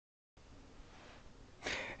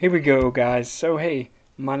Here we go, guys. So, hey,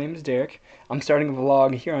 my name is Derek. I'm starting a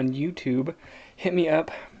vlog here on YouTube. Hit me up.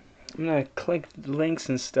 I'm gonna click the links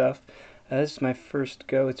and stuff. This is my first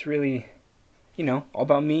go. It's really, all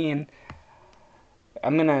about me, and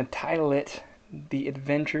I'm gonna title it The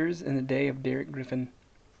Adventures in the Day of Derrick Griffin.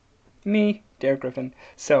 Me, Derrick Griffin.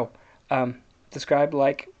 So, subscribe,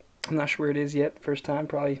 like. I'm not sure where it is yet. First time,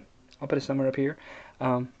 probably. I'll put it somewhere up here.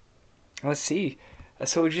 Um, let's see.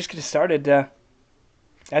 So, we're just getting started.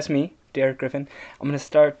 That's me, Derrick Griffin. I'm gonna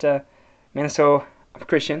start. Man, so I'm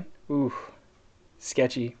Christian. Ooh,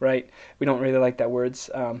 sketchy, right? We don't really like that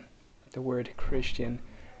the word Christian.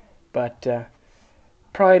 But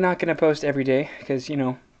probably not gonna post every day because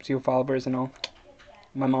 0 followers and all.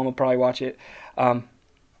 My mom will probably watch it. Um,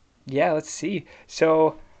 yeah, let's see.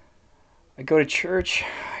 So I go to church.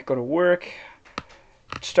 I go to work.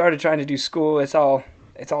 Started trying to do school. It's all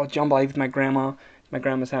jumble. I live with my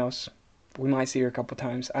grandma's house. We might see her a couple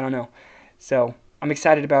times. I don't know. So I'm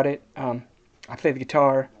excited about it. I play the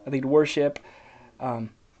guitar. I lead worship.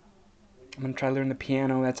 Um, I'm gonna try to learn the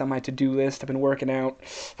piano. That's on my to-do list. I've been working out.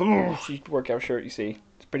 Workout shirt, you see.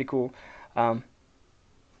 It's pretty cool. Um,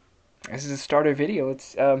 this is a starter video.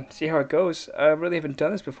 Let's see how it goes. I really haven't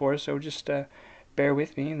done this before, so just bear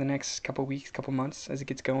with me in the next couple weeks, couple months as it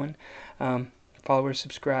gets going. Followers,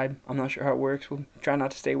 subscribe. I'm not sure how it works. We'll try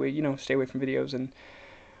not to stay away, stay away from videos and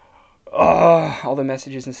all the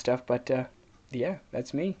messages and stuff. But yeah,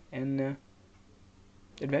 that's me and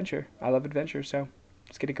adventure. I love adventure, so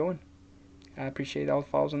let's get it going. I appreciate all the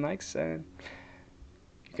follows and likes, and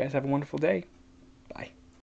you guys have a wonderful day.